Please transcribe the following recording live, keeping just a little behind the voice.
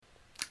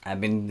I've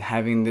been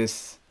having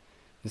this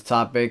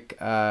topic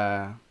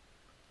on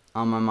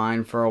my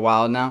mind for a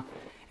while now,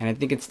 and I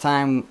think it's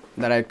time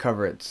that I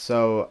cover it.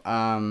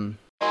 Imagine,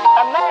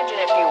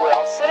 if you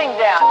will, sitting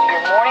down to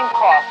your morning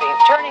coffee,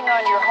 turning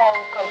on your home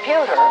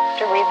computer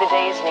to read the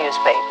day's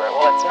newspaper.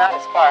 Well, it's not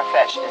as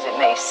far-fetched as it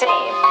may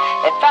seem.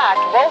 In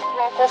fact, both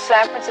local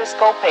San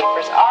Francisco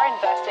papers are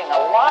investing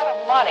a lot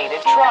of money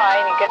to try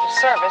and get a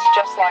service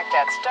just like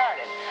that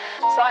started.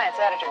 Science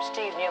editor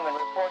Steve Newman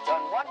reports on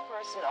one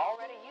person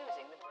already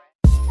using the brand.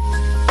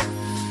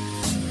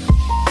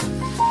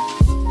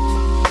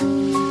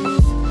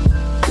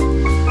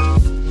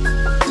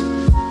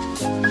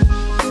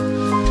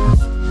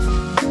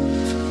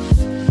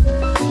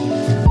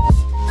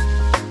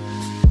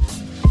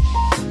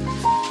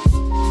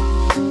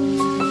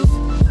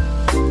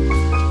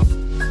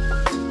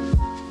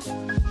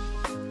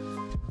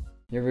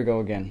 Here we go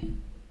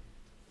again.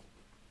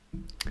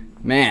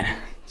 Man,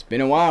 it's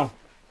been a while.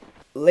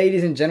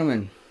 Ladies and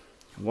gentlemen,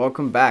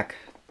 welcome back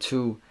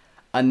to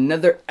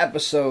another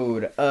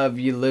episode of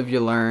You Live,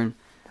 You Learn.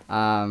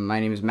 My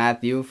name is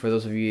Matthew. For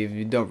those of you if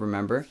you don't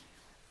remember,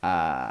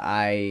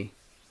 I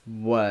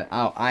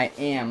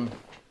am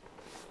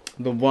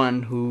the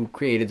one who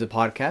created the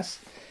podcast.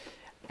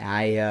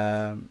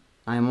 I'm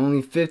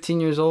only 15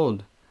 years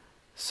old,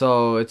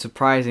 so it's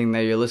surprising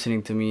that you're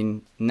listening to me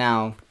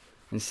now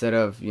instead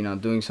of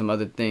doing some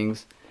other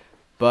things.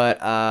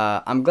 But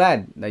I'm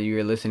glad that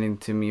you're listening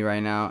to me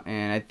right now,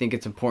 and I think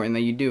it's important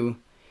that you do,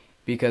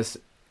 because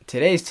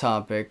today's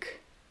topic,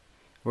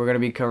 we're going to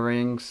be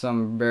covering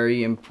some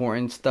very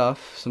important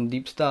stuff, some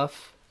deep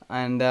stuff,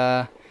 and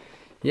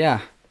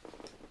yeah,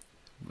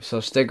 so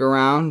stick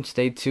around,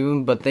 stay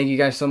tuned. But thank you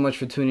guys so much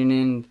for tuning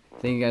in.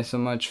 Thank you guys so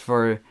much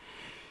for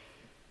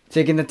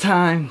taking the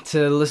time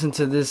to listen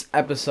to this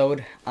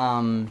episode.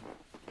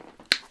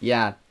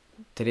 Yeah,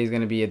 today's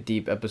gonna be a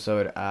deep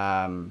episode.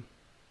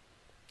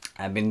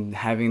 I've been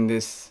having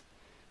this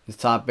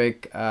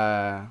topic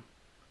on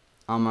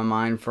my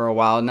mind for a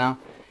while now,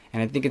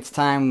 and I think it's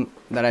time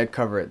that I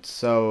cover it.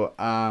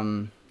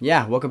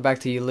 Yeah, welcome back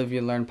to You Live, You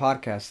Learn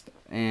podcast,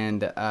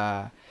 and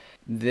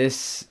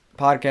this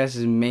podcast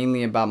is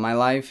mainly about my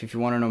life. If you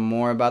want to know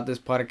more about this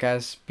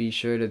podcast, be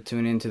sure to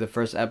tune into the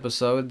first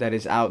episode that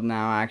is out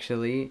now,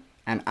 actually,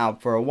 and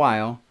out for a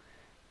while.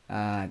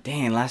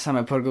 Dang, last time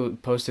I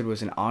posted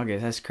was in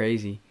August. That's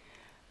crazy.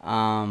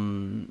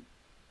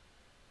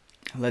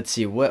 Let's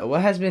see, what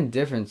has been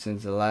different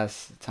since the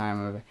last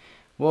time.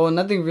 Well,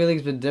 nothing really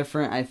has been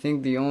different. I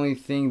think the only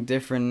thing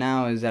different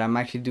now is that I'm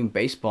actually doing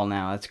baseball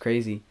now. That's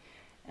crazy.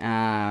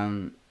 Yeah,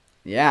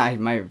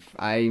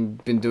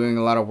 I've been doing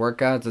a lot of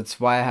workouts.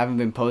 That's why I haven't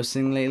been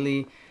posting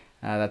lately.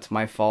 That's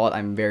my fault.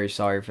 I'm very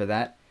sorry for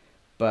that.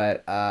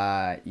 But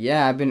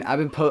yeah, I've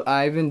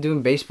been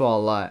doing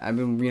baseball a lot. I've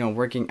been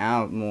working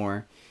out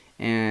more,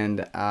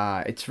 and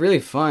it's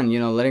really fun.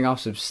 Letting off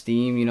some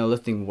steam.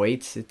 Lifting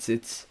weights.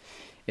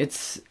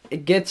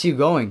 It gets you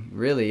going.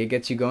 Really, it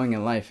gets you going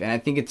in life, and I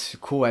think it's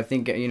cool. I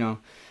think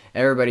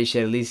everybody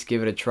should at least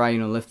give it a try.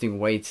 Lifting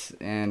weights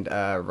and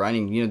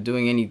running.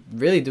 Doing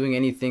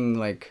anything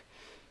like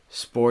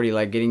sporty,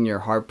 like getting your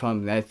heart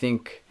pumped. And I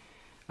think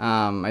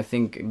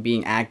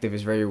being active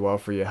is very well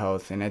for your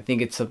health, and I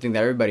think it's something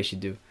that everybody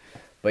should do.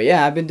 But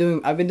yeah, I've been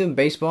doing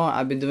baseball.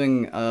 I've been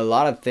doing a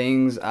lot of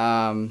things.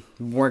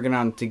 Working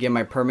on to get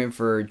my permit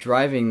for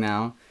driving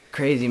now.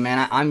 Crazy,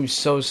 man. I'm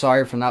so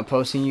sorry for not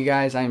posting, you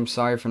guys. I'm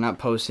sorry for not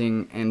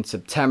posting in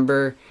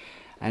September.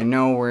 I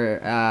know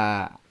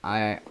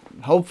I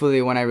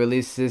hopefully when I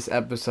release this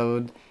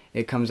episode,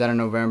 it comes out in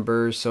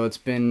November. So it's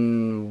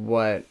been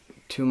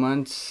 2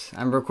 months.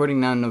 I'm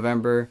recording now in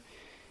November.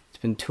 It's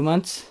been 2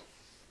 months.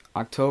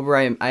 October.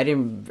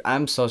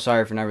 I'm so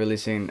sorry for not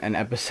releasing an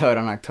episode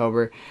on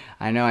October.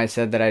 I know I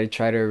said that I'd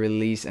try to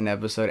release an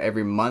episode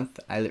every month.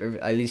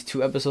 At least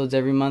 2 episodes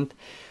every month,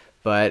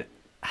 but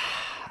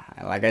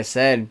like I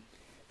said,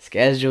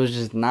 schedule is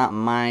just not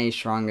my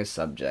strongest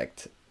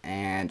subject.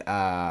 And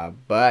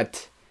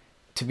but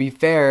to be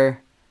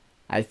fair,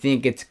 I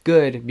think it's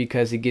good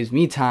because it gives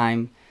me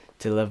time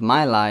to live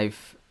my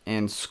life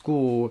in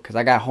school, because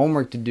I got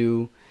homework to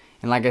do.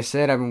 And like I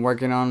said, I've been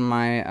working on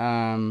my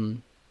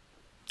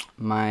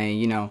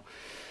my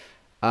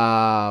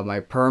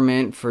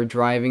permit for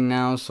driving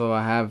now, so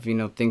I have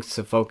things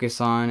to focus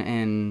on.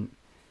 And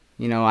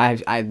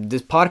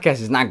this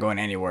podcast is not going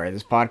anywhere.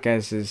 This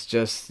podcast is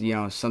just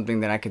something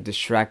that I could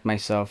distract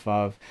myself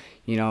of,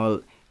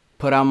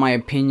 put out my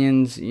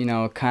opinions,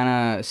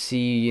 kind of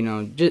see,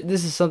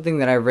 this is something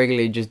that I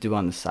regularly just do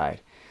on the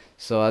side.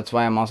 So that's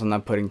why I'm also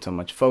not putting so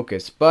much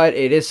focus, but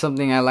it is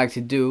something I like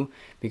to do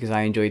because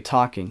I enjoy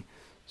talking.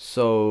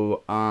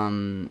 So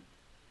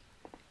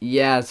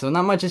yeah, so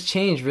not much has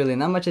changed, really.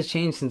 Not much has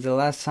changed since the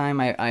last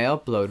time I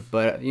upload.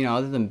 But,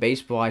 other than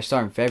baseball, I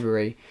start in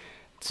February.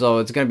 So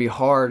it's going to be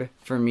hard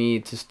for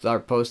me to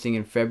start posting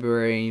in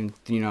February and,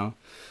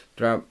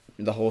 throughout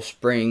the whole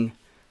spring.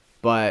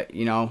 But,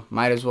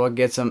 might as well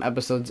get some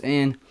episodes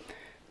in.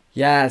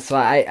 Yeah, so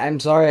I'm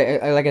sorry.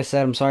 Like I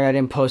said, I'm sorry I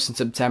didn't post in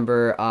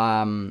September.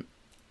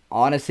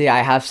 honestly,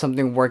 I have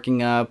something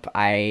working up.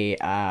 I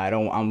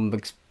don't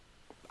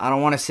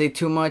want to say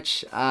too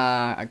much.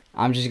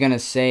 I'm just gonna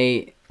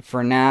say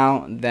for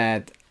now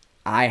that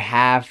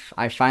I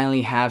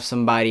finally have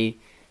somebody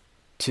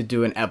to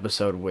do an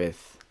episode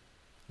with.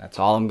 That's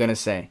all I'm gonna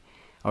say.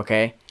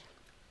 Okay?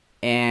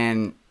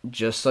 And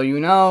just so you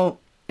know,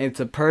 it's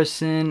a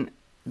person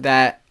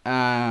that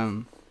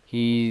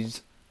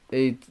this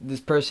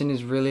person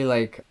is really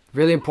like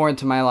really important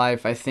to my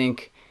life. I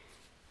think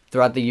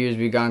throughout the years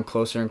we've gotten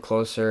closer and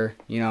closer,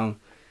 you know.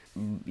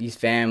 He's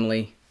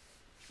family.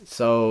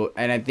 So,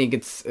 and I think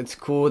it's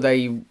cool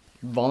that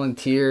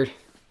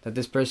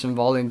this person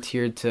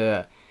volunteered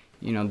to,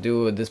 you know,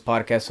 do this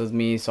podcast with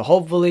me. So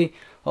hopefully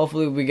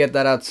we get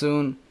that out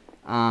soon.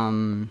 I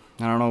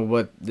don't know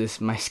what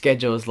my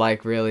schedule is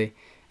like really.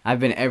 I've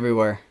been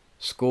everywhere.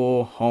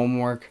 School,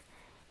 homework,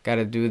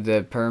 gotta do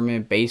the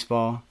permit,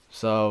 baseball.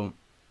 So,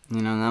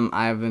 you know,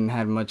 I haven't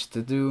had much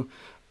to do.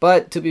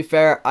 But to be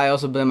fair, I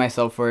also blame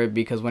myself for it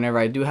because whenever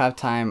I do have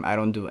time, I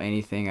don't do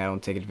anything. I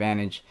don't take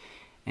advantage.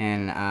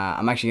 And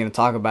I'm actually going to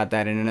talk about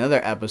that in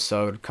another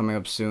episode coming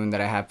up soon that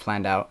I have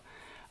planned out.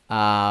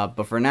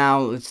 But for now,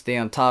 let's stay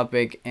on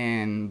topic.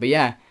 But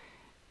yeah,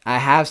 I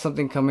have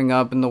something coming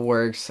up in the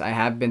works. I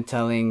have been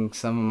telling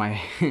some of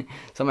my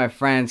some of my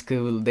friends,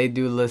 because they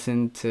do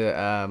listen to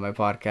my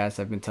podcast.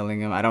 I've been telling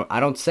them I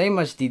don't say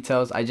much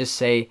details. I just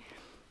say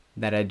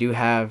that I do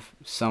have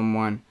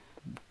someone,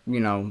 you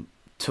know,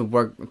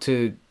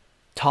 to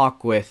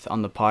talk with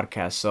on the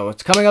podcast. So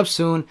it's coming up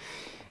soon.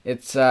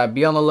 It's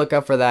be on the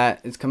lookout for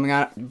that. It's coming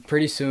out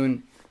pretty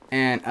soon.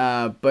 And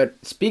but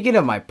speaking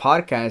of my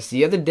podcast,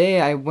 the other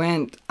day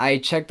I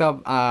checked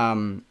up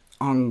on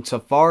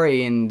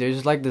Safari, and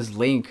there's like this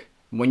link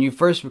when you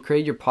first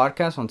create your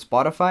podcast on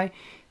Spotify.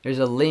 There's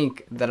a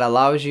link that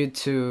allows you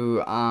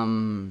to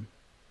kind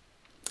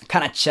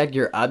of check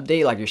your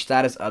update, like your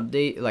status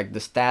update, like the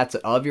stats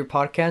of your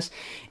podcast.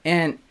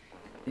 And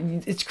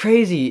it's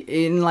crazy.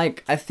 In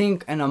like, I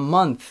think in a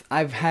month,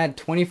 I've had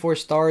 24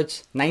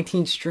 starts,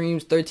 19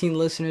 streams, 13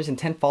 listeners, and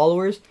 10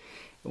 followers,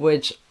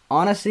 which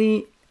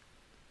honestly,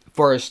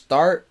 for a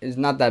start, is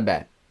not that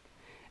bad.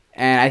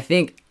 And I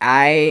think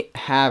I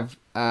have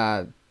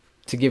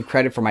to give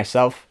credit for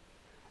myself,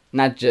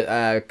 not just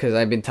because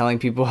I've been telling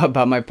people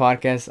about my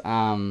podcast.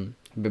 I've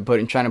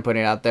been trying to put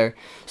it out there.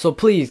 So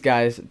please,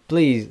 guys,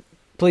 please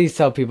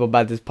tell people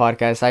about this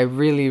podcast. I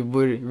really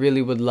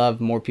would love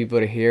more people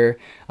to hear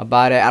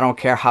about it. I don't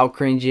care how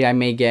cringy I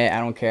may get. I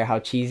don't care how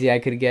cheesy I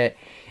could get.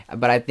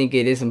 But I think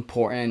it is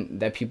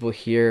important that people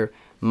hear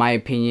my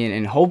opinion,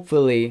 and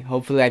hopefully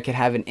I could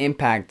have an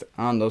impact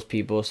on those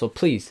people. So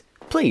please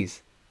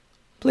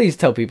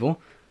tell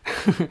people.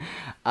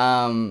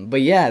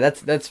 But yeah,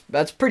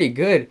 that's pretty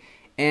good.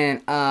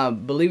 And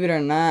believe it or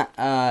not,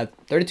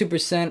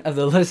 32% of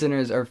the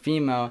listeners are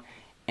female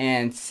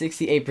and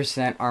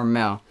 68% are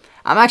male.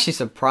 I'm actually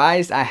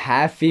surprised I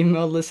have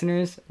female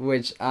listeners,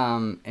 which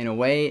in a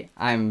way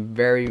I'm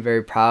very,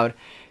 very proud,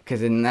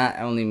 because it not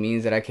only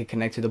means that I can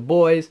connect to the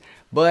boys,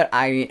 but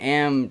I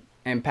am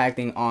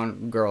impacting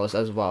on girls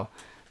as well.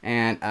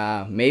 And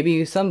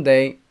maybe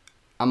someday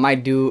I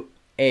might do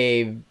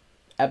a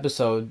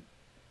episode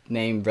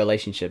named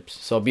relationships.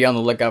 So be on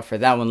the lookout for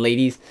that one,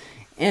 ladies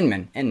and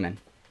men.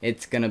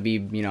 It's gonna be,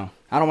 you know,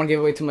 I don't want to give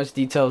away too much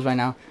details right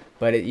now,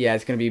 but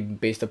it's gonna be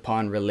based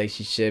upon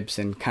relationships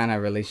and kind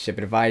of relationship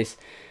advice.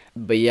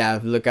 But yeah,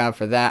 look out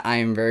for that. I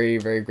am very,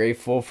 very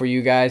grateful for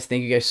you guys.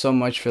 Thank you guys so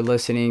much for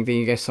listening. Thank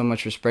you guys so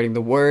much for spreading the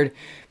word.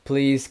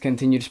 Please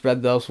continue to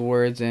spread those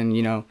words, and,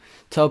 you know,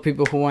 tell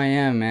people who I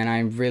am, man.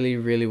 I really,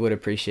 really would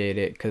appreciate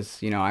it,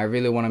 because, you know, I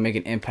really want to make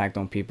an impact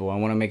on people. I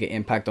want to make an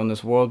impact on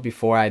this world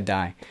before I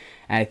die.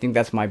 And I think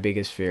that's my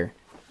biggest fear.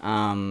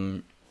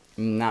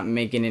 Not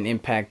making an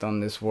impact on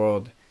this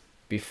world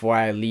before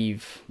I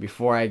leave,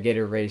 before I get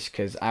erased,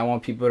 because I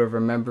want people to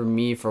remember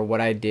me for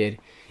what I did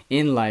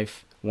in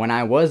life when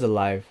I was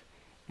alive,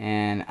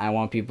 and I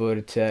want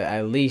people to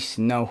at least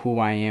know who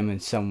I am in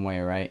some way,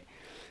 right?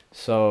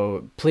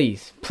 So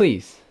please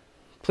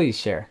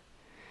share.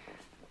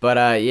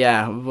 But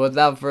yeah,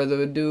 without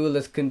further ado,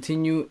 let's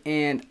continue.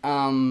 And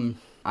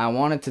I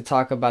wanted to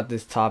talk about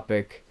this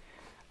topic,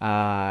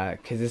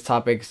 because this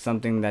topic is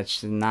something that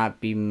should not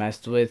be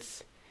messed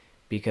with,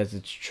 because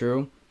it's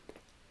true.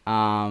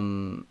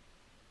 I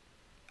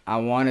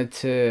wanted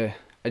to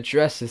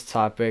address this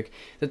topic.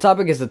 The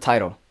topic is the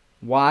title.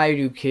 Why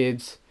do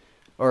kids,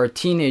 or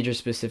teenagers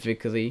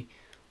specifically,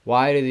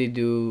 why do they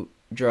do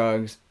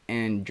drugs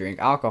and drink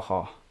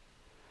alcohol?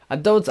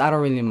 Adults, I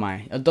don't really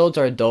mind. Adults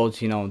are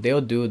adults, you know, they'll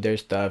do their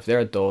stuff. They're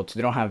adults.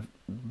 They don't have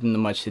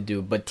much to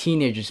do. But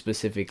teenagers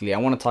specifically, I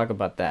want to talk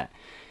about that.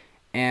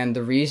 And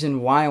the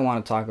reason why I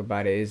want to talk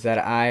about it is that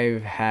I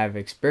have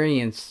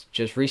experienced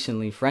just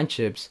recently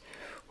friendships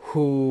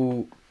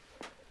who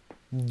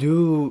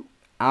do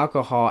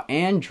alcohol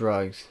and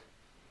drugs,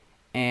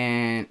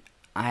 and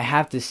I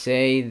have to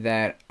say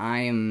that I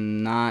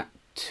am not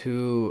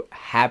too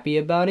happy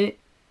about it.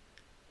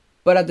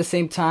 But at the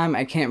same time,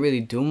 I can't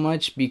really do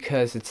much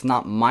because it's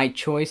not my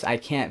choice. I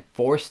can't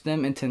force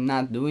them into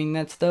not doing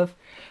that stuff.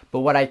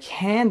 But what I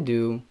can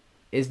do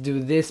is do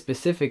this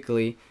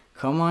specifically.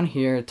 Come on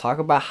here, talk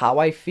about how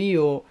I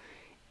feel,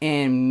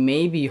 and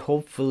maybe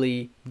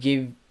hopefully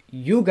give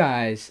you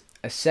guys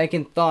a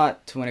second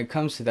thought to when it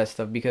comes to that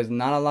stuff, because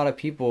not a lot of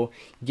people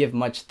give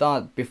much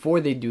thought before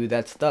they do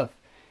that stuff.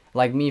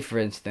 Like me, for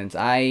instance,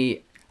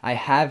 I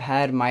have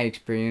had my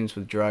experience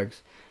with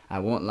drugs. I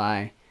won't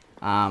lie.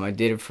 I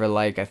did it for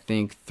like, I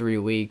think 3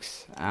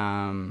 weeks.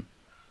 And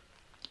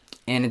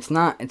it's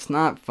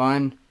not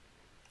fun.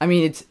 I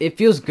mean, it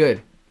feels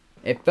good.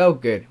 It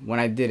felt good when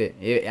I did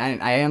it.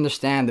 I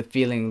understand the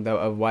feeling though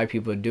of why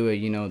people do it.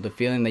 You know, the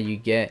feeling that you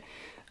get,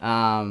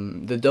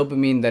 the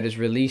dopamine that is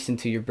released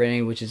into your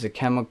brain, which is a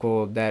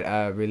chemical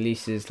that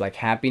releases like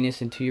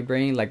happiness into your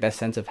brain, like that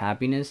sense of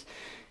happiness,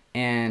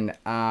 and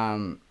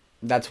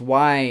that's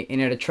why, and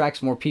it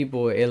attracts more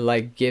people. It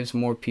like gives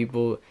more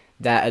people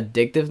that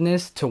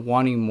addictiveness to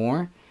wanting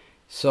more.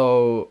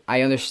 So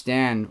I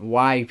understand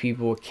why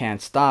people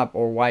can't stop,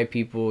 or why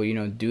people,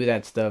 do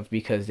that stuff,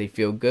 because they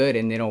feel good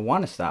and they don't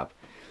want to stop.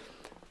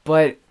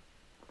 But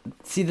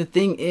see, the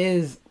thing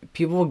is,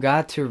 people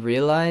got to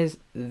realize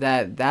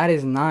that that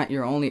is not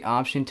your only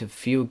option to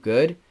feel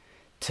good,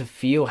 to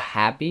feel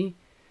happy,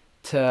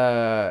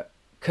 to,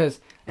 cause,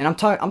 and I'm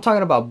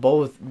talking about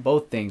both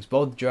things,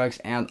 both drugs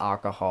and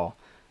alcohol.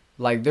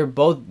 Like they're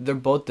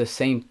both the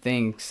same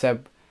thing,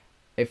 except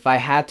if I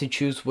had to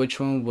choose which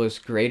one was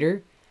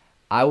greater,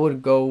 I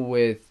would go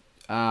with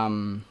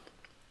drugs,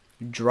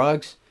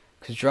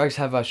 because drugs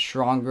have a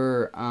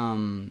stronger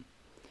hold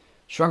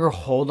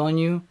on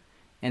you,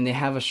 and they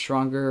have a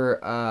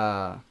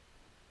stronger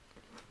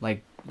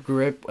like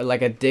grip, like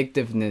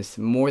addictiveness,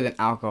 more than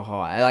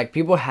alcohol. Like,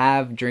 people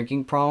have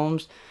drinking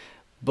problems,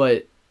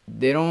 but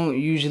they don't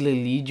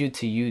usually lead you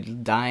to you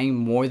dying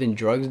more than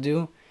drugs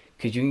do,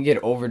 because you can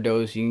get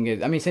overdose. You can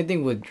get, I mean, same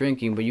thing with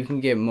drinking, but you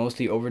can get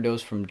mostly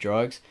overdose from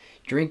drugs.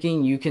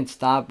 Drinking, you can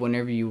stop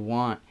whenever you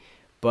want,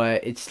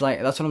 but it's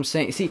like, that's what I'm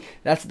saying. See,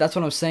 that's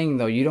what I'm saying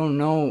though. You don't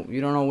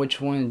know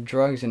which one,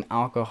 drugs and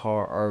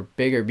alcohol, are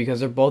bigger, because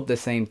they're both the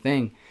same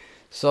thing.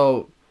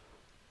 So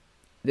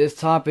this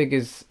topic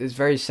is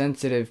very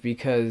sensitive,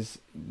 because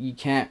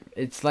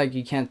it's like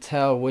you can't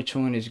tell which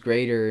one is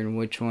greater and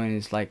which one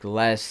is like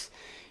less,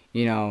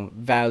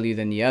 value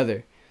than the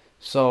other.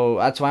 So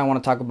that's why I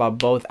want to talk about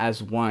both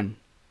as one.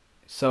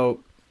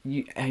 So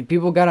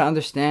people got to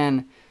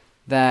understand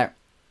that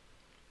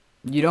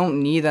you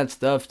don't need that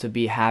stuff to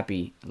be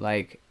happy.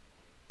 Like,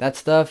 that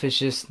stuff is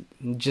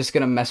just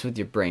gonna mess with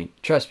your brain.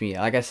 Trust me.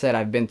 Like I said,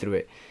 I've been through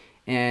it.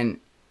 And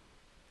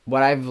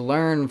what I've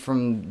learned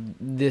from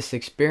this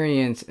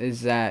experience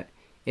is that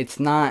it's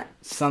not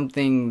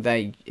something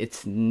that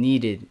it's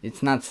needed.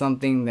 It's not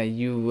something that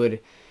you would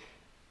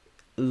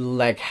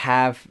like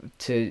have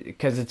to,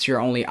 because it's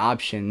your only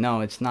option. No,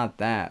 it's not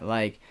that.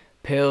 Like,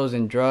 pills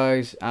and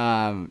drugs,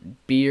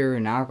 beer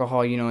and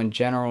alcohol, in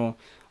general,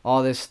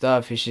 all this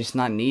stuff is just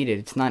not needed.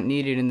 It's not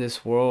needed in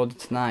this world.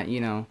 It's not,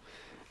 I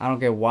don't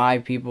get why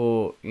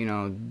people,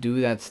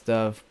 do that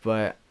stuff.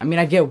 But I mean,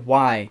 I get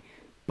why,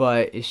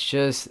 but it's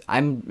just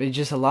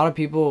a lot of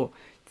people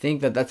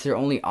think that that's their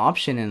only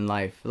option in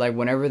life. Like,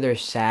 whenever they're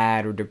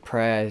sad or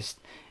depressed,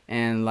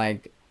 and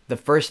like the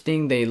first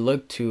thing they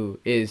look to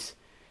is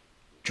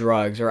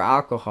drugs or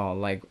alcohol,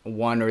 like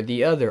one or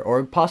the other,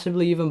 or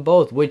possibly even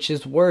both, which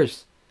is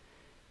worse.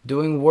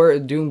 Doing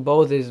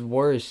both is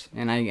worse.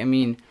 And I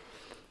mean,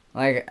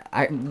 like,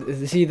 I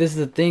see, this is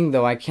the thing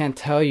though. I can't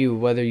tell you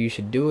whether you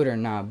should do it or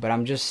not, but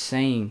I'm just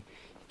saying,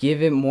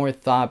 give it more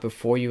thought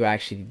before you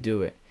actually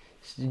do it.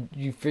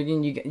 You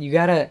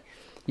gotta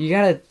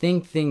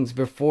think things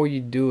before you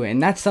do it,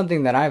 and that's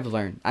something that I've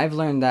learned. I've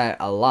learned that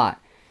a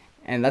lot,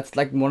 and that's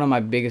like one of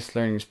my biggest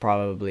learnings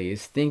probably,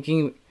 is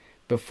thinking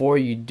before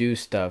you do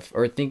stuff,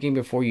 or thinking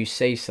before you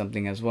say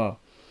something as well,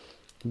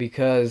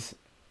 because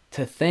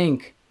to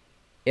think,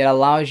 it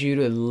allows you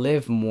to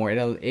live more.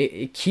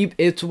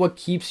 It's what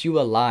keeps you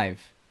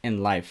alive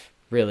in life,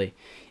 really.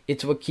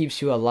 It's what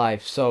keeps you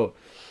alive. So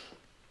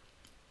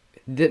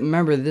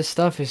remember, this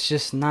stuff is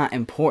just not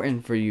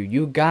important for you.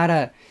 You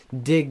gotta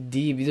dig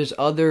deep. There's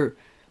other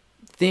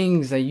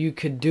things that you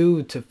could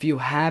do to feel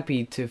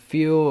happy, to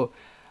feel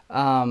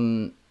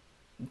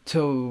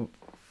to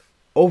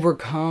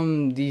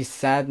overcome these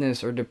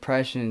sadness or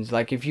depressions.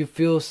 Like, if you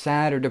feel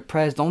sad or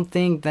depressed, don't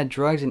think that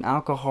drugs and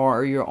alcohol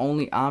are your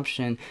only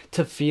option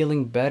to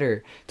feeling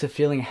better, to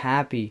feeling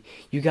happy.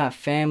 You got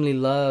family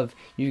love.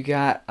 You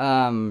got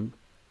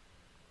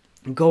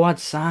go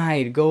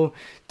outside, go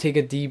take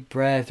a deep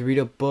breath, read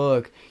a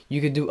book.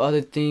 You could do other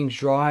things,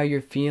 draw out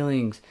your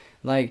feelings.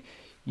 Like,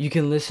 you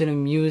can listen to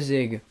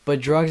music, but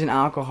drugs and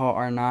alcohol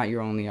are not your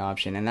only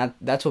option. And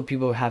that's what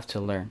people have to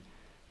learn.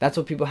 That's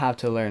what people have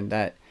to learn,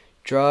 that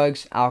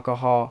drugs,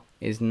 alcohol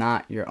is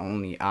not your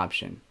only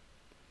option.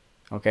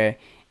 Okay?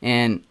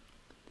 And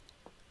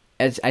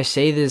as I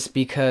say this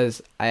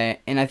because I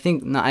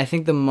think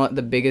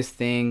the biggest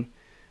thing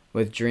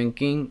with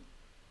drinking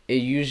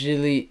it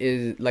usually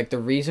is like the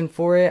reason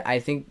for it. I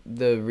think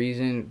the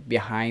reason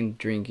behind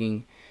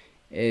drinking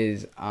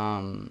is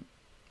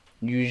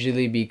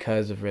usually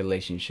because of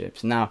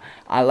relationships. Now,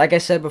 like I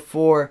said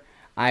before,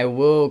 I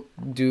will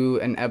do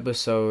an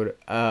episode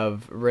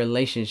of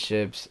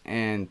relationships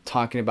and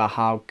talking about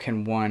how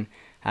can one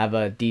have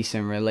a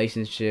decent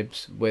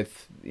relationships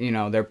with,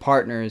 their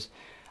partners.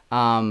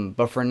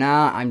 But for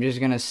now, I'm just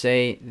gonna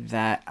say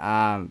that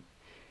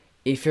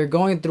if you're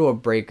going through a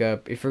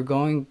breakup, if you're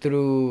going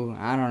through,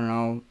 I don't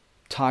know,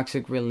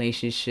 toxic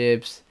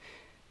relationships,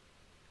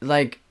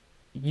 like,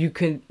 you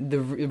could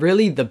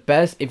the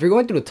best, if you're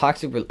going through a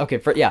toxic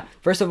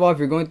first of all, if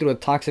you're going through a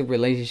toxic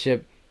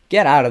relationship,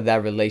 get out of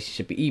that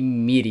relationship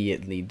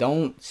immediately.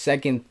 Don't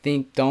second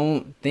think.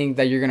 Don't think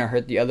that you're gonna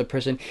hurt the other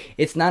person.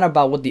 It's not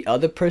about what the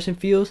other person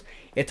feels.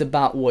 It's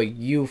about what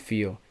you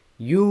feel.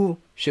 You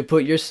should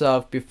put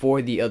yourself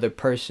before the other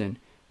person.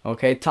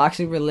 Okay?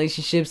 Toxic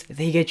relationships,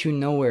 they get you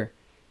nowhere.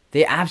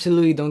 They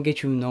absolutely don't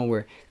get you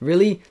nowhere.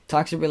 Really,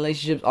 toxic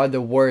relationships are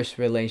the worst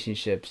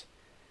relationships.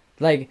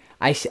 Like,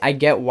 I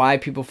get why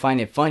people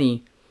find it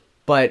funny,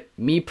 but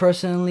me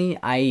personally,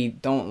 I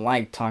don't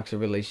like toxic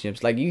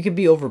relationships. Like, you could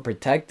be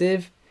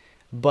overprotective,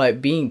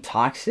 but being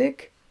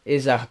toxic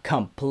is a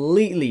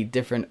completely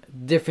different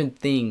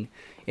thing.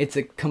 It's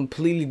a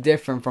completely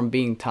different from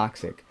being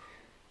toxic.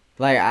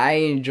 Like, I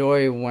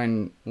enjoy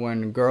when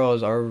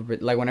girls are,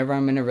 like, whenever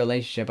I'm in a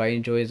relationship, I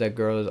enjoy that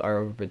girls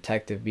are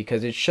overprotective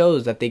because it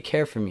shows that they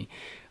care for me.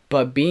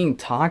 But being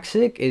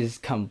toxic is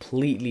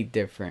completely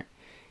different.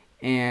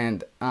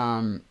 And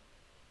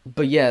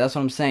but yeah, that's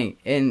what I'm saying.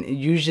 And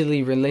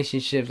usually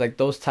relationships, like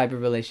those type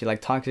of relationships,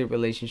 like toxic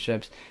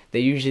relationships,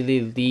 they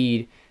usually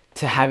lead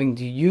to having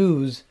to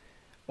use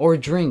or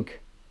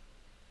drink.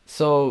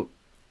 So,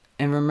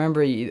 and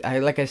remember,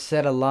 like I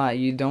said a lot,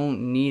 you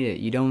don't need it.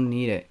 You don't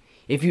need it.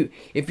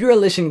 If you're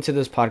listening to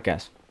this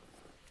podcast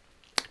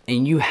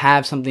and you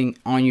have something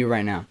on you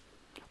right now,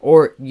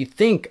 or you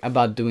think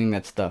about doing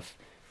that stuff,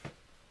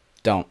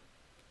 don't.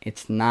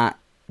 It's not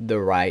the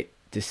right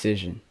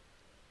decision.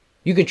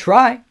 You could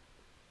try,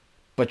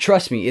 but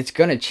trust me, it's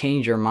gonna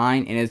change your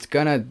mind, and it's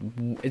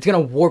gonna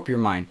warp your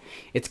mind.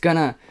 It's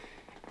gonna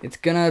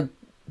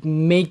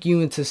make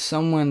you into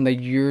someone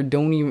that you're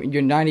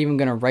not even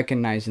gonna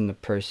recognize in the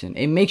person.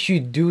 It makes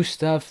you do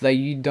stuff that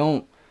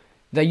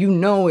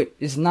it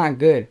is not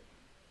good.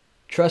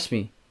 Trust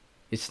me,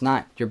 it's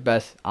not your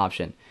best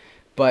option.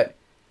 But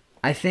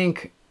I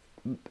think,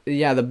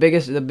 yeah, the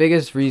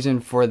biggest reason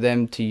for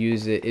them to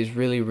use it is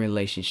really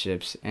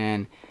relationships.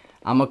 And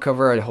I'm gonna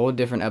cover a whole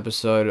different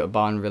episode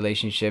about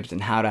relationships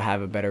and how to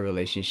have a better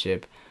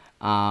relationship.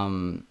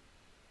 I'm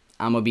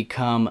gonna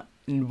become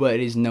what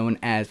is known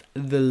as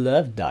the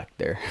love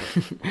doctor.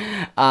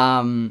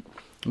 But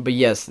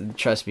yes,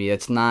 trust me,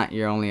 it's not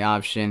your only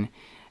option.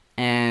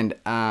 And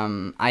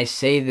I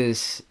say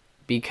this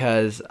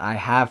because I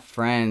have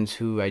friends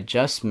who I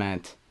just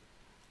met,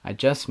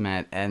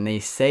 and they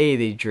say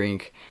they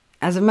drink.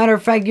 As a matter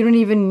of fact, you don't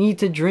even need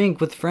to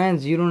drink with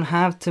friends. You don't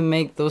have to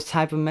make those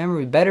type of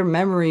memories. Better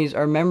memories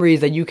are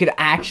memories that you could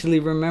actually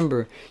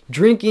remember.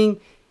 Drinking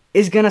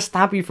is gonna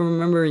stop you from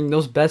remembering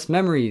those best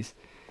memories.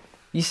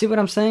 You see what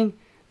I'm saying?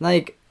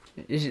 Like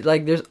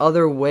there's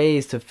other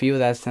ways to feel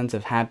that sense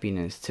of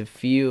happiness,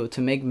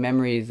 to make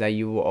memories that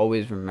you will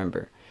always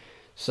remember.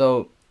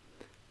 So,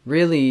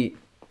 really,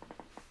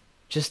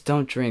 just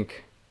don't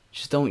drink.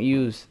 Just don't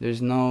use.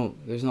 There's no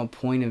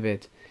point of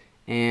it.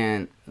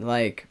 And,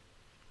 like,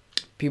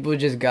 people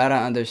just gotta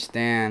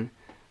understand,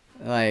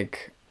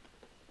 like,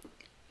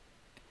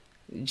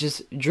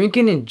 just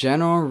drinking in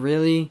general,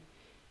 really,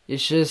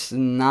 it's just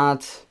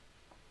not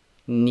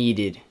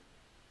needed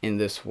in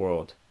this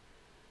world.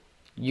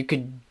 You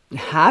could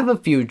have a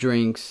few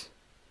drinks,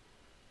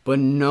 but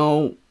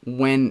know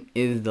when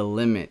is the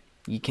limit.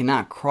 You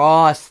cannot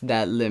cross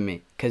that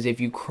limit, because if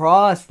you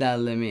cross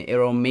that limit,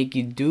 it'll make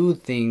you do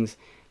things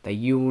that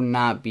you will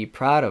not be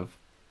proud of,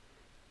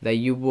 that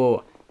you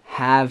will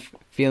have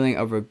feeling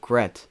of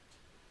regret,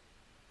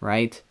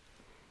 right?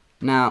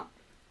 Now,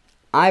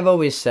 I've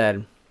always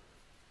said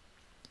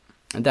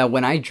that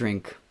when I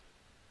drink,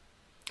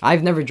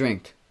 I've never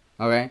drank,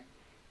 okay?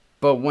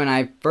 But when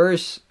I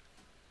first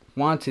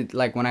wanted,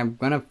 like when I'm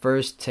gonna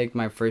first take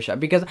my first shot,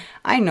 because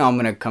I know I'm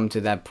gonna come to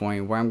that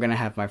point where I'm gonna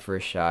have my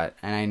first shot,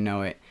 and I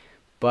know it.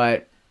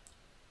 But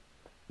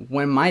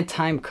when my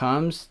time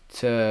comes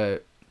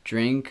to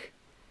drink,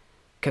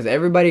 because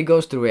everybody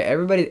goes through it,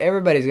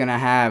 everybody's gonna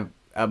have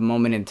a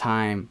moment in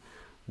time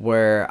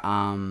where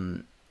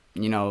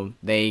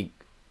they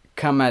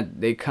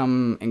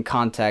come in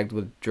contact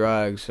with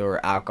drugs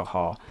or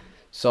alcohol.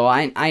 So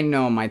I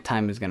know my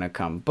time is gonna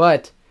come,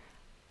 but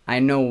I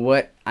know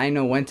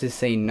when to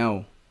say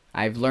no.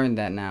 I've learned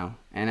that now,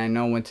 and I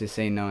know when to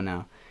say no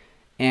now.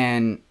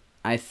 And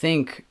I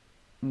think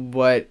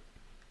what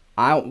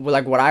I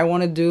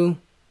want to do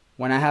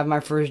when I have my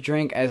first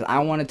drink is I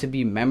want it to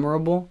be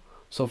memorable.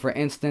 So for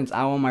instance,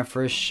 I want my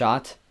first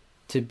shot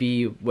to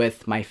be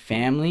with my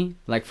family.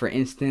 Like for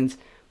instance,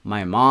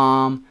 my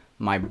mom,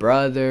 my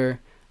brother,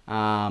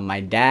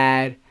 my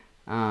dad,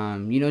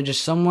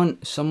 Just someone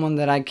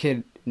that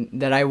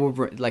I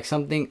will like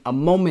something, a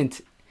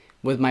moment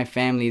with my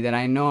family that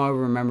I know I'll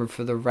remember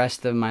for the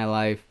rest of my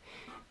life,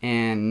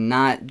 and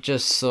not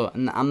just so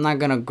I'm not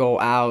gonna go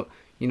out,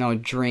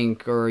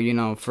 drink or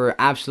for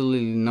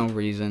absolutely no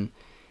reason.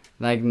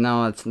 Like,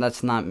 no,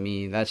 that's not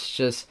me. That's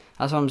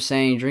what I'm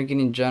saying.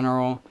 Drinking in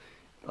general,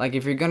 like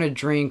if you're gonna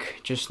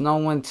drink, just know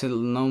when to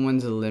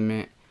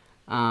limit.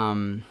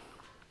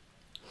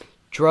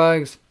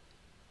 Drugs,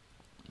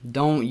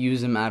 don't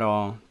use them at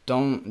all.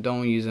 Don't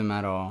use them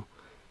at all.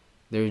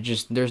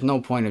 There's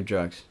no point of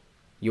drugs.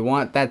 You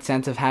want that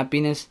sense of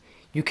happiness?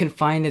 You can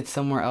find it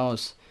somewhere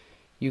else.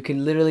 You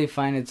can literally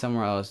find it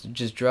somewhere else.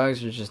 Just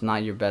drugs are just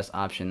not your best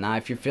option. Now,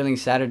 if you're feeling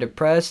sad or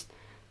depressed,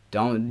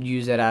 don't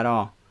use it at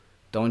all.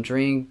 Don't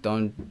drink.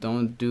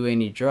 Don't do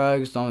any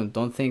drugs.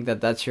 Don't think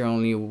that that's your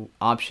only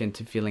option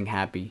to feeling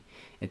happy.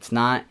 It's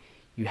not.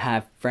 You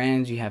have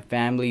friends. You have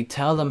family.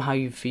 Tell them how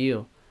you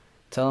feel.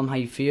 Tell them how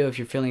you feel. If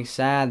you're feeling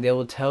sad, they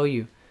will tell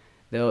you.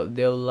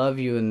 They'll love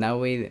you, and that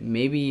way,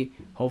 maybe,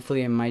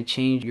 hopefully, it might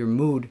change your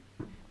mood.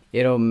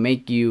 It'll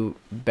make you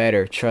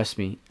better. Trust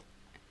me.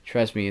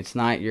 Trust me. It's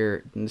not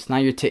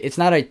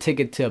a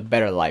ticket to a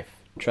better life.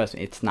 Trust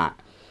me, it's not.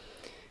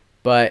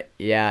 But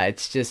yeah,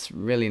 it's just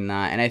really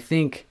not. And I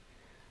think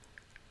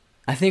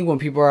when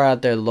people are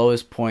at their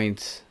lowest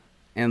points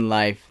in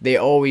life, they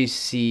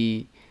always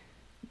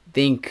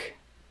think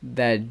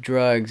that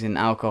drugs and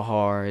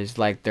alcohol is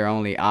like their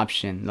only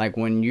option. Like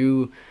when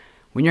you're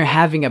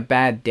having a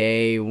bad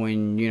day,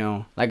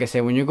 like I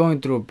said, when you're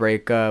going through a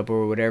breakup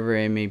or whatever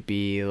it may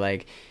be,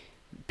 like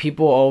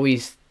people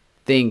always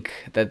think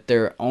that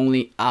their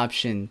only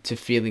option to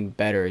feeling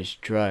better is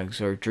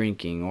drugs or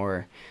drinking,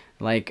 or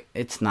like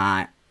it's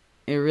not.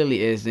 It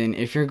really isn't.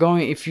 If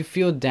you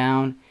feel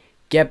down,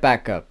 get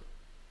back up.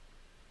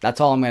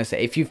 That's all I'm gonna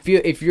say.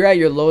 If you're at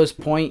your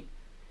lowest point,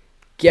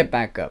 get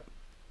back up.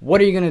 What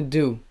are you gonna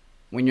do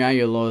when you're at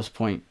your lowest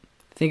point?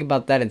 Think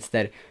about that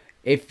instead.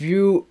 If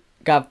you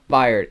got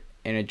fired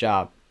in a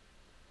job,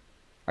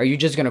 are you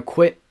just gonna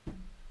quit?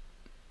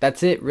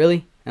 That's it,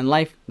 really? In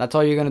life, that's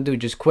all you're gonna do,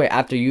 just quit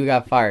after you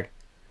got fired.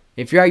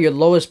 If you're at your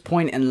lowest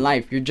point in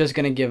life, you're just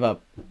gonna give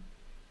up.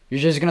 You're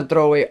just gonna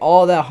throw away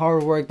all that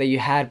hard work that you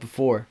had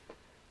before,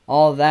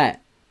 all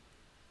that,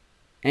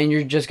 and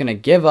you're just gonna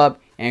give up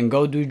and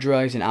go do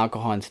drugs and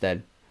alcohol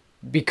instead.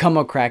 Become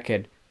a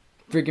crackhead.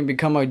 Freaking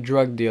become a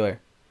drug dealer.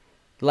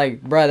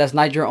 Like, bruh, that's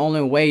not your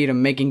only way to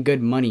making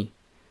good money.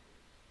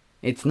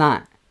 It's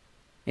not.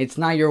 It's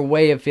not your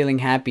way of feeling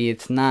happy.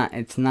 It's not.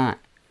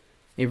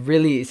 It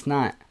really is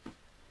not.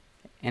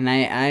 And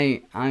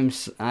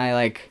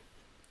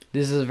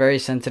this is a very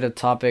sensitive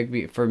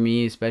topic for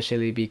me,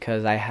 especially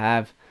because I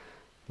have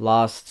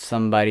lost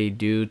somebody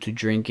due to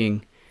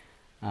drinking.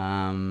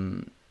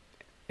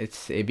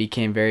 It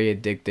became very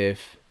addictive,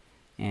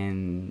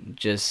 and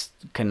just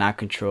could not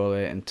control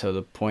it until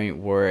the point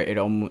where it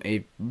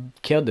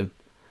killed him.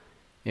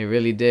 It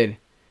really did,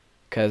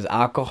 because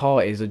alcohol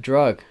is a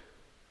drug,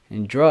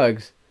 and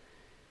drugs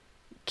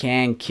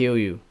can kill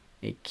you.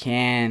 It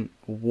can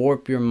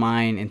warp your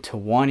mind into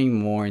wanting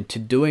more, into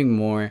doing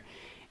more,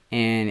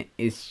 and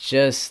it's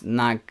just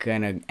not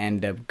gonna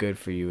end up good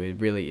for you. It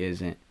really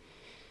isn't.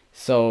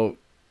 So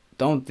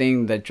don't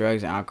think that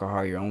drugs and alcohol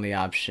are your only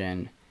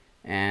option.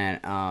 And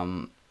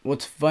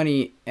what's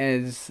funny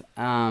is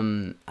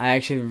I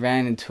actually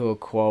ran into a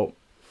quote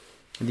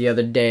the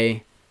other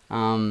day.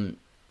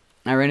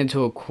 I ran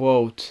into a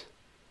quote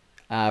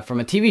from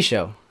a TV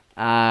show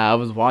I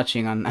was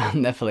watching on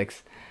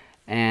Netflix,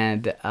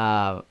 and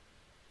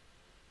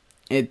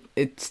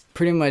it's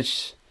pretty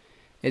much,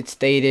 it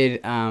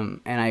stated,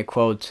 and I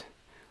quote,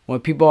 "When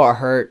people are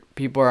hurt,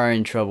 people are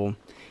in trouble.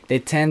 They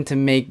tend to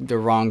make the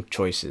wrong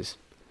choices.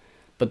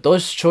 But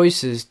those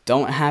choices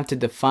don't have to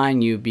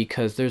define you,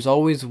 because there's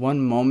always one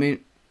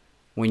moment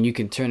when you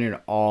can turn it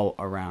all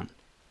around."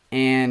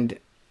 And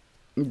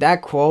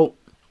that quote,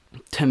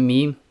 to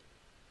me,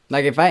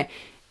 like if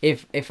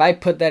I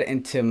put that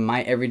into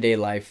my everyday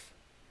life,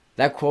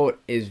 that quote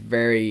is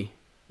very,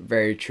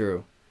 very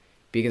true.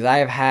 Because I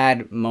have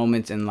had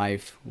moments in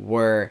life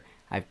where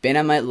I've been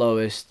at my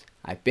lowest,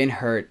 I've been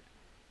hurt,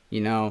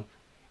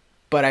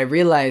 but I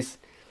realize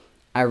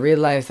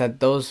that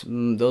those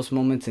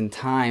moments in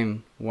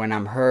time when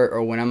I'm hurt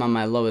or when I'm at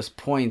my lowest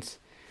points,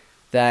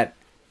 that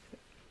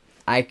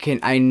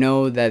I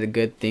know that the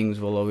good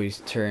things will always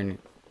turn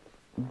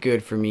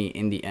good for me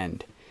in the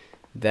end.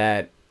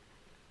 That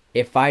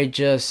if I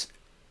just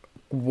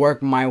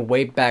work my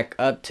way back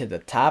up to the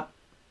top,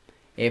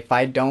 if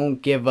I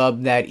don't give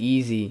up that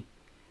easy,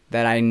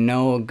 that I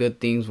know good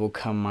things will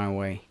come my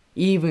way.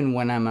 Even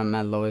when I'm at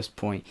my lowest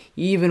point,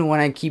 even when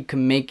I keep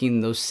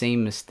making those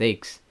same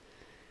mistakes,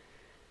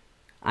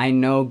 I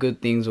know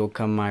good things will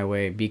come my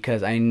way,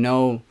 because I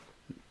know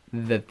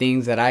the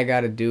things that I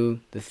gotta do,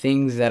 the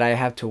things that I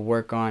have to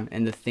work on,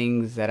 and the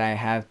things that I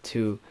have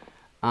to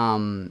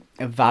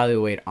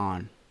evaluate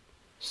on.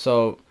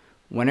 So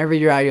whenever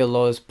you're at your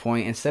lowest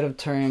point, instead of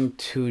turning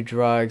to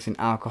drugs and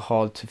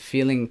alcohol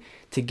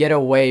to get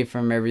away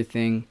from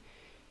everything,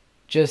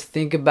 just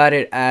think about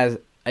it as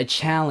a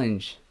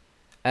challenge,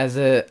 as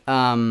a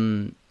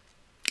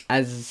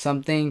as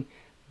something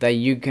that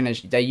you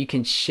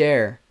can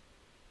share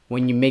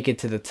when you make it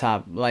to the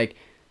top. Like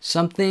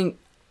something,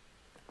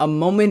 a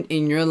moment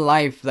in your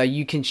life that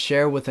you can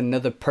share with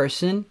another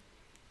person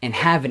and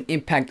have an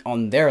impact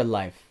on their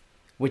life,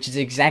 which is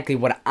exactly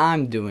what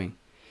I'm doing.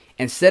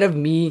 Instead of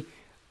me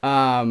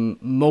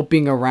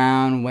moping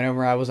around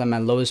whenever I was at my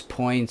lowest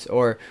points,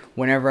 or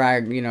whenever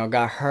I,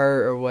 got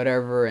hurt or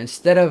whatever,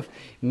 instead of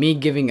me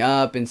giving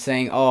up and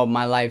saying, oh,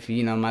 my life,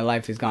 my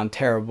life has gone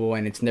terrible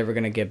and it's never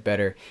going to get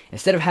better.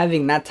 Instead of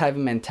having that type of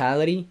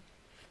mentality,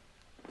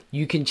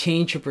 you can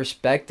change your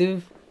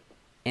perspective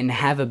and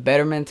have a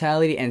better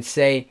mentality and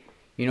say,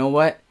 you know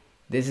what?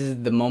 This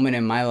is the moment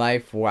in my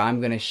life where I'm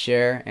going to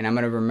share, and I'm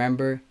going to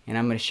remember, and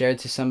I'm going to share it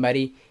to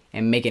somebody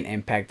and make an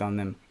impact on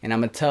them. And I'm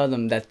going to tell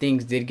them that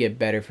things did get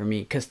better for me,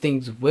 because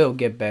things will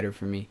get better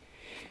for me.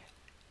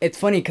 It's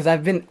funny because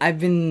I've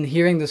been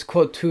hearing this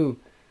quote too.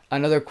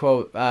 Another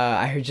quote,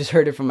 just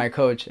heard it from my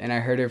coach, and I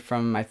heard it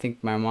from, I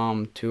think, my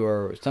mom too,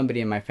 or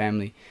somebody in my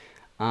family.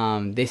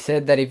 They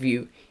said that if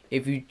you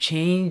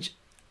change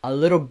a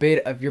little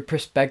bit of your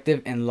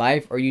perspective in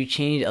life, or you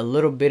change a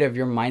little bit of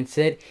your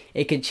mindset,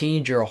 it could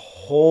change your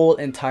whole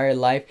entire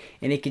life,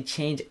 and it could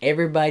change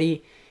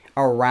everybody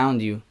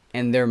around you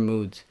and their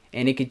moods,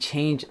 and it could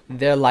change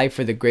their life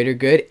for the greater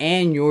good,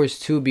 and yours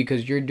too,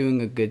 because you're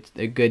doing a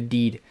good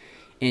deed.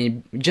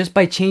 And just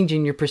by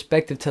changing your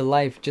perspective to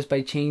life, just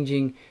by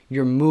changing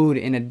your mood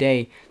in a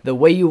day, the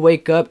way you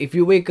wake up, if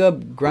you wake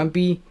up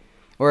grumpy,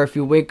 or if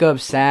you wake up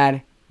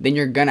sad, then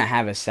you're gonna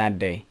have a sad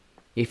day.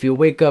 If you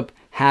wake up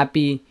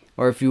happy,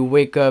 or if you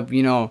wake up,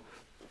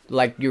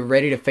 like you're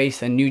ready to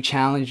face a new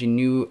challenge, a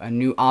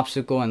new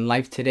obstacle in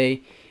life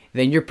today,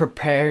 then you're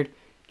prepared.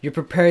 You're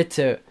prepared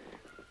to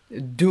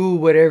do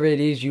whatever it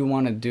is you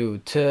want to do,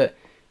 to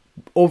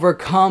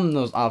overcome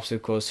those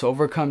obstacles, to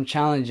overcome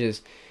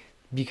challenges,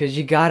 because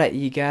you gotta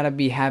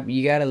be happy.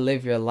 You gotta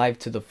live your life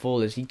to the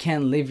fullest. You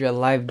can't live your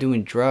life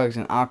doing drugs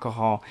and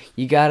alcohol.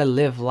 You gotta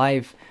live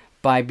life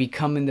by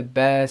becoming the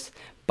best,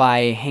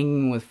 by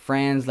hanging with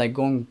friends, like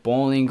going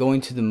bowling,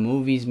 going to the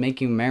movies,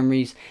 making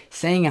memories,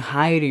 saying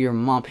hi to your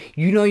mom.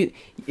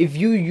 If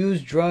you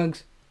use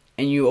drugs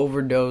and you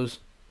overdose,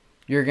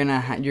 you're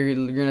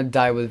gonna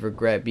die with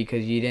regret,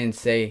 because you didn't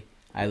say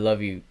I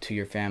love you to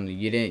your family.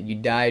 You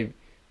died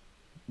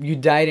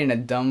in a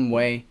dumb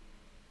way.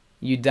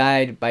 You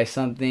died by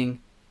something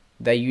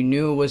that you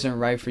knew wasn't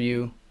right for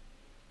you,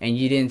 and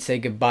you didn't say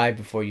goodbye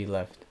before you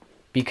left,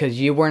 because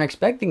you weren't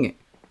expecting it.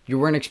 You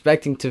weren't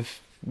expecting to,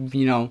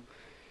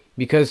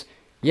 because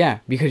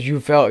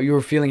you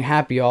were feeling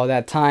happy all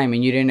that time,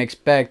 and you didn't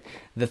expect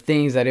the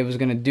things that it was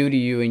gonna do to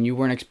you, and you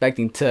weren't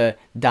expecting to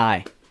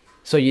die.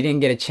 So you didn't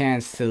get a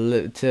chance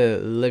to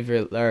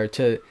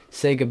to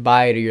say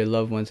goodbye to your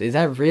loved ones. Is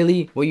that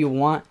really what you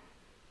want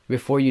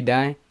before you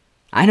die?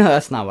 I know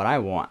that's not what I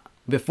want.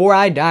 Before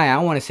I die, I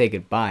want to say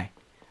goodbye.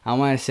 I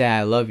want to say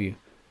I love you.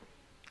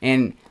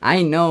 And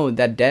I know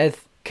that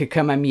death could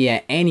come at me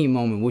at any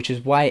moment, which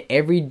is why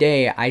every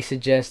day I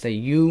suggest that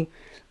you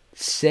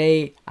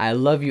say I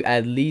love you,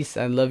 at least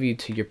I love you,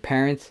 to your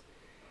parents,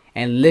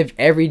 and live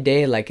every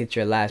day like it's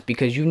your last,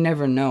 because you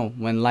never know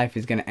when life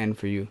is going to end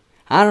for you.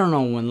 I don't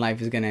know when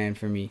life is going to end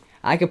for me.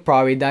 I could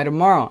probably die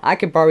tomorrow. I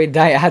could probably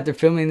die after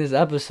filming this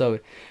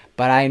episode.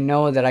 But I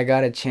know that I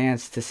got a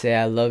chance to say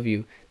I love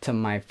you to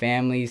my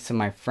families, to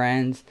my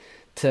friends,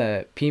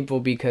 to people,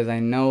 because I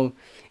know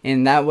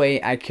in that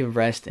way I could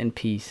rest in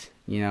peace,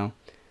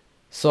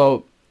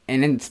 So,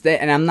 and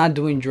I'm not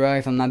doing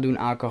drugs, I'm not doing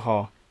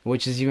alcohol,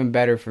 which is even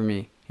better for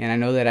me. And I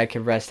know that I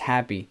can rest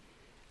happy.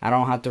 I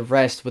don't have to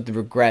rest with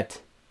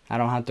regret. I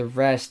don't have to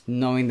rest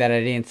knowing that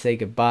I didn't say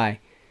goodbye.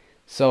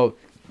 So,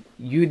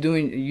 you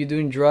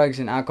doing drugs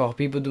and alcohol,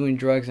 people doing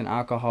drugs and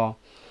alcohol,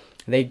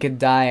 they could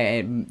die,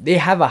 and they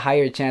have a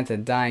higher chance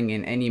of dying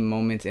in any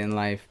moment in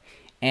life,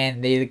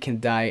 and they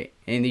can die,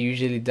 and they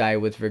usually die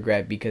with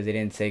regret, because they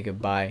didn't say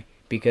goodbye,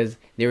 because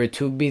they were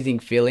too busy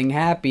feeling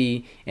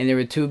happy, and they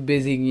were too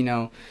busy,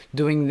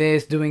 doing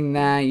this, doing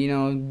that,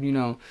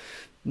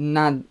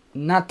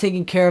 not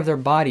taking care of their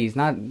bodies,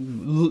 not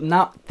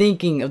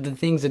thinking of the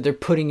things that they're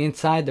putting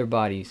inside their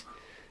bodies.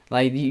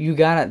 Like,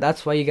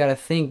 that's why you gotta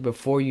think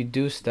before you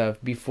do stuff,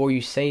 before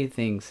you say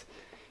things.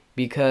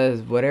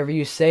 Because whatever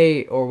you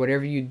say or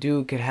whatever you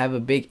do could have a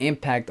big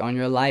impact on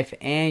your life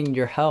and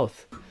your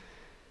health.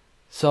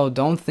 So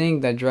don't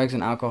think that drugs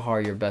and alcohol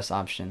are your best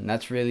option.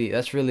 That's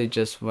really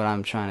just what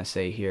I'm trying to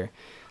say here.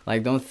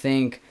 Like, don't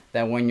think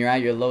that when you're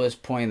at your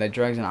lowest point that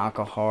drugs and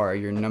alcohol are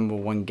your number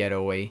one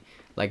getaway.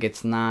 Like,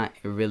 it's not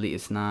your only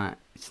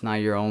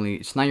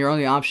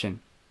option.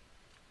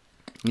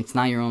 It's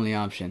not your only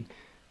option.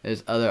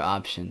 There's other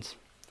options.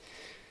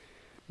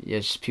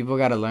 Yes, people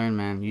gotta learn,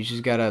 man. You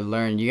just gotta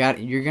learn.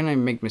 You're gonna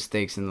make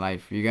mistakes in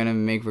life. You're gonna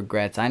make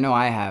regrets. I know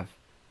I have.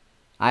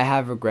 I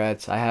have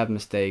regrets. I have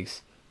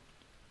mistakes.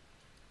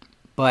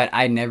 But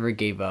I never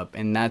gave up,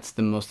 and that's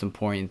the most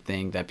important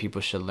thing that people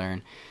should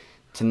learn.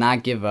 to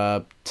not give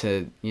up,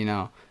 to,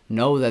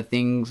 know that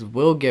things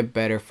will get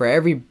better. For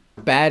every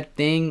bad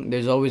thing,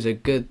 there's always a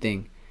good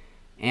thing.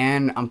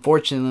 And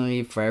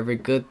unfortunately, for every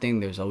good thing,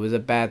 there's always a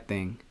bad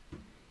thing.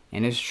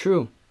 And it's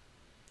true.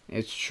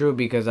 It's true,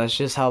 because that's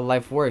just how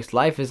life works.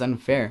 Life is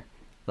unfair.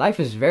 Life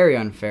is very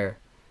unfair.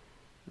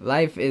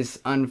 Life is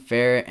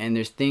unfair, and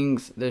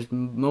there's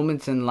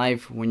moments in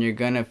life when you're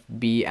gonna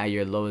be at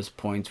your lowest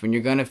points, when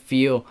you're gonna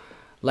feel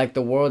like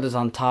the world is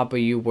on top of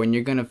you, when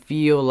you're gonna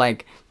feel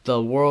like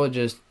the world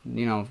just,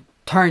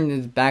 turned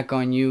its back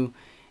on you,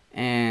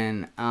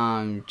 and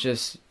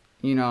just,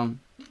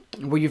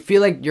 where you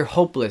feel like you're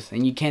hopeless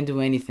and you can't do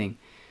anything.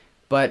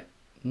 But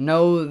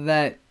know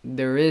that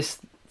there is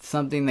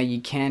something that you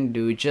can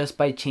do just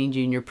by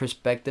changing your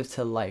perspective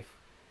to life.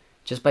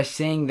 Just by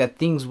saying that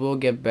things will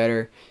get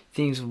better,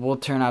 things will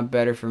turn out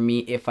better for me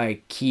if I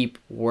keep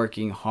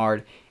working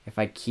hard, if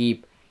I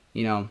keep,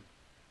 doing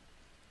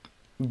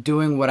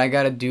what I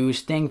gotta do,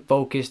 staying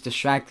focused,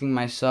 distracting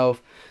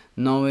myself,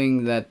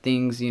 knowing that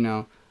things,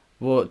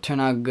 will turn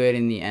out good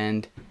in the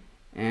end.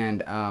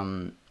 And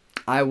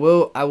I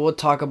will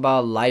talk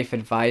about life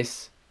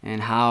advice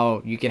and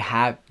how you can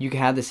have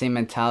the same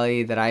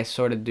mentality that I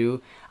sort of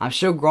do. I'm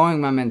still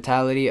growing my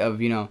mentality of,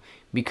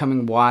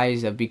 becoming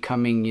wise, of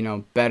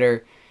becoming,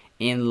 better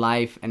in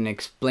life, and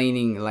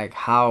explaining like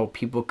how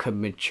people could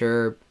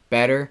mature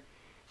better.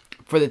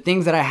 For the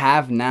things that I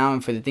have now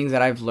and for the things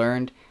that I've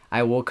learned,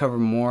 I will cover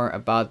more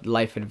about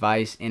life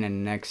advice in a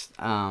next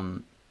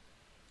in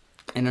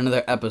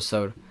another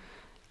episode.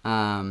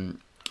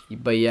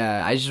 But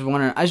yeah, I just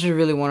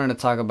really wanted to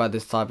talk about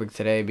this topic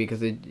today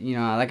because it,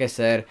 like I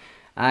said,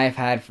 I've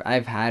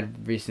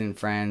had recent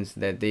friends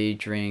that they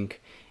drink,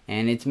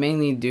 and it's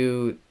mainly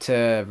due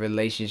to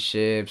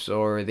relationships,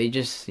 or they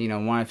just,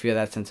 want to feel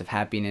that sense of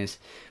happiness.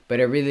 But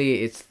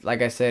it's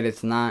like I said,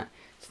 it's not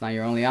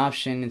your only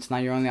option. It's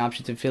not your only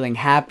option to feeling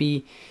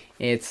happy.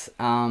 It's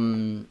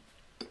not.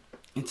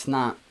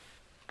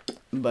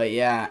 But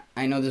yeah,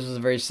 I know this was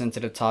a very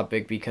sensitive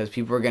topic because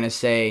people are going to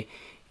say,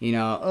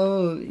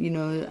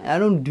 I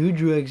don't do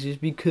drugs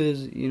just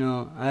because,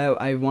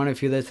 I want to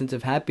feel that sense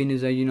of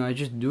happiness. I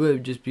just do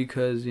it just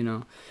because,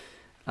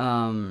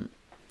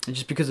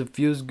 just because it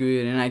feels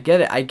good. And I get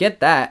it. I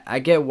get that. I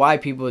get why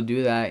people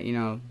do that.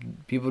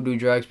 People do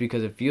drugs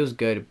because it feels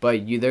good.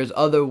 But there's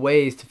other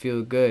ways to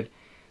feel good,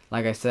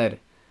 like I said.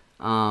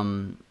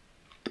 But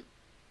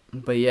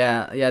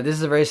yeah, this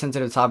is a very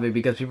sensitive topic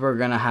because people are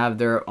going to have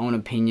their own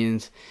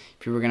opinions.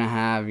 People are going to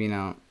have,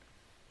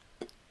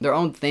 their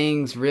own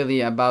things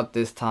really about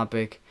this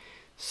topic.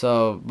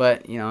 So,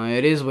 but,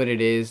 it is what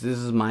it is. This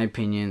is my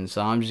opinion,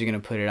 so I'm just going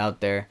to put it out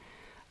there.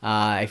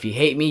 If you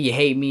hate me, you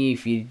hate me.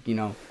 If you,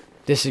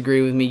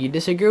 disagree with me, you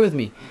disagree with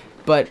me.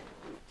 But,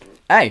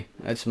 hey,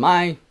 that's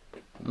my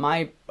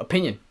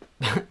opinion.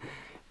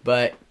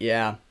 But,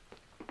 yeah,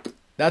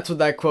 that's what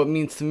that quote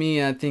means to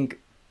me. I think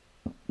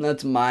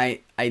that's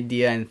my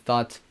idea and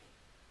thoughts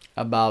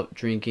about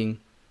drinking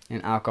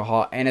and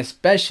alcohol. And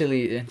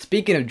especially, and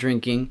speaking of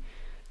drinking,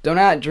 do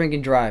not drink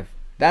and drive.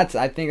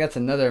 I think that's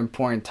another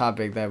important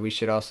topic that we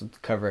should also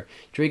cover.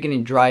 Drinking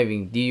and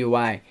driving,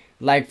 DUI.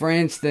 Like, for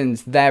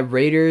instance, that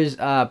Raiders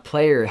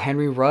player,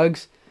 Henry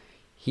Ruggs,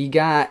 he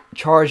got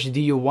charged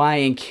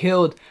DUI and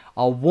killed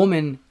a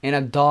woman and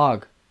a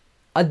dog.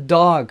 A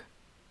dog.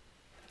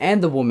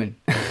 And the woman.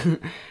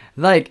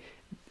 Like,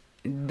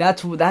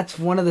 that's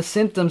one of the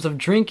symptoms of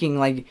drinking.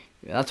 Like,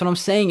 that's what I'm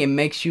saying. It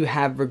makes you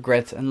have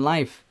regrets in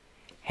life.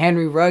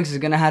 Henry Ruggs is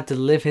going to have to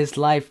live his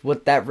life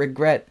with that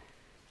regret.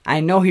 I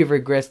know he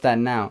regrets that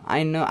now.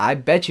 I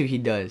bet you he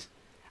does.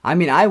 I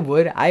mean, I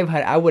would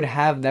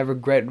have that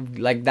regret,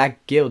 like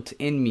that guilt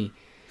in me.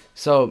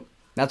 So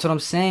that's what I'm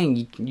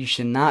saying. You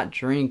should not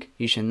drink.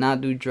 You should not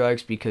do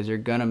drugs because they're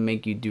gonna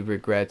make you do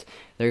regrets.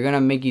 They're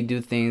gonna make you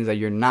do things that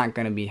you're not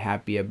gonna be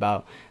happy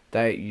about.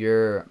 That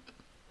you're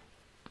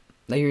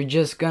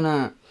just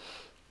gonna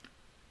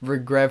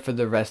regret for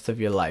the rest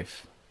of your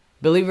life.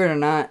 Believe it or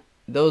not,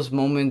 those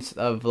moments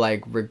of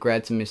like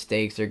regrets and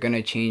mistakes are going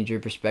to change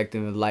your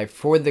perspective of life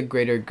for the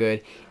greater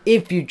good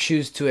if you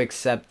choose to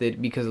accept it,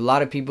 because a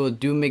lot of people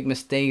do make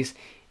mistakes,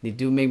 they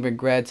do make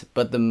regrets,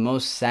 but the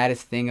most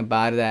saddest thing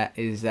about that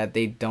is that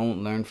they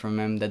don't learn from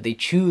them, that they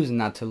choose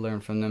not to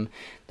learn from them,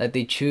 that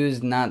they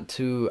choose not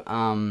to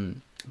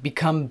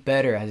become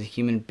better as a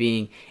human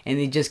being, and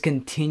they just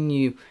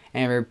continue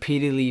and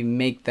repeatedly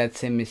make that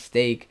same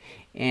mistake,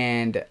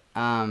 and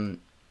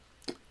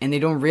they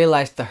don't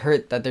realize the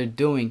hurt that they're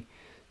doing.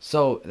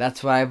 So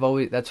that's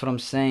what I'm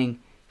saying.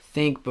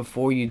 Think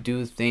before you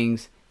do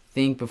things.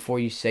 Think before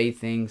you say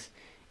things.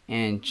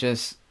 And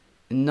just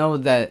know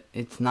that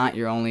it's not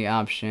your only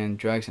option.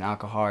 Drugs and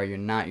alcohol are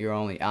not your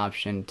only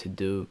option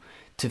to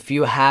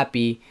feel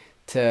happy,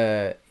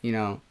 to,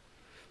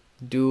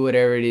 do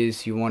whatever it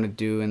is you want to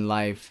do in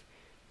life.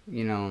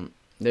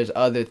 There's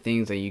other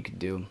things that you could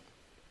do.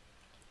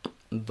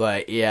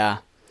 But yeah,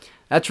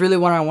 that's really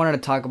what I wanted to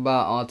talk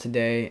about all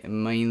today.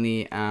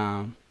 Mainly,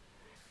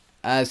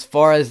 as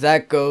far as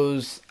that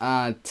goes,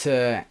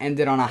 to end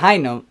it on a high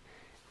note,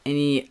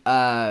 any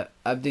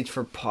updates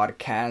for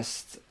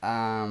podcasts.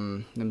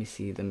 Let me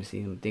see. Let me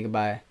think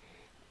about it.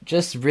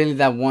 Just really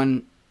that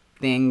one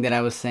thing that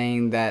I was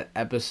saying, that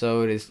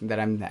episode, is that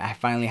I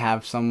finally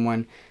have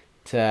someone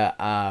to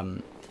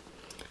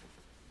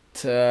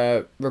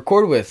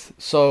record with.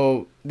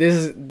 So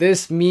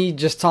this me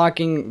just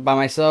talking by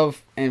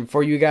myself and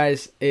for you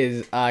guys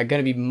is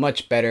gonna be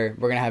much better.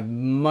 We're gonna have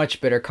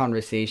much better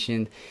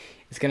conversation.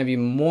 It's gonna be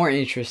more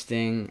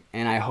interesting,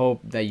 and I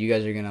hope that you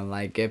guys are gonna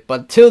like it.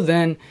 But till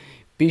then,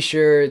 be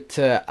sure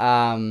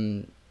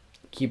to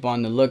keep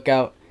on the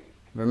lookout.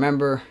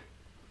 Remember,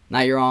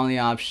 not your only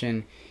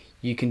option.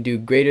 You can do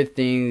greater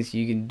things.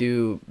 You can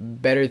do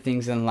better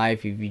things in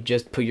life if you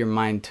just put your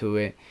mind to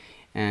it.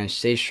 And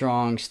stay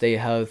strong, stay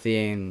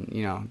healthy, and,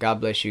 you know, God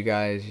bless you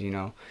guys. You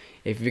know,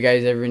 if you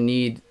guys ever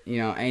need, you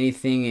know,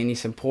 anything, any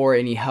support,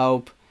 any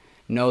help,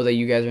 know that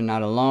you guys are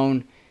not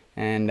alone.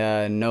 And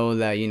know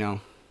that, you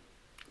know,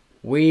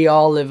 we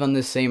all live on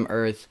the same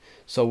earth.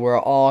 So we're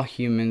all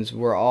humans.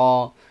 We're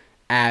all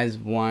as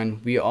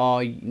one. We all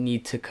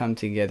need to come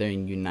together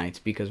and unite,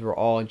 because we're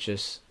all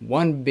just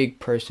one big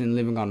person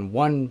living on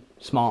one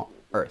small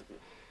earth.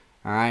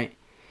 Alright?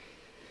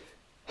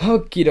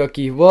 Okie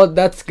dokie. Well,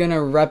 that's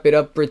gonna wrap it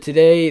up for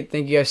today.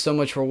 Thank you guys so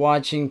much for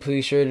watching.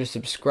 Please sure to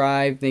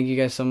subscribe. Thank you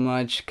guys so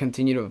much.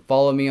 Continue to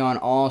follow me on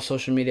all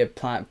social media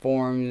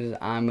platforms.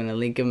 I'm gonna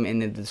link them in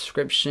the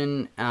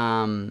description.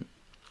 I'm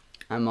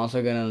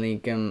also gonna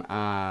link them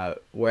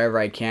wherever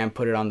I can,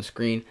 put it on the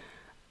screen.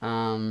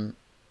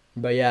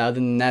 But yeah, other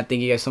than that,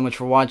 thank you guys so much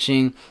for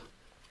watching.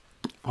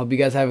 Hope you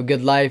guys have a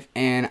good life,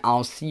 and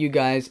I'll see you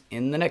guys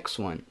in the next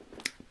one.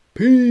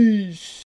 Peace.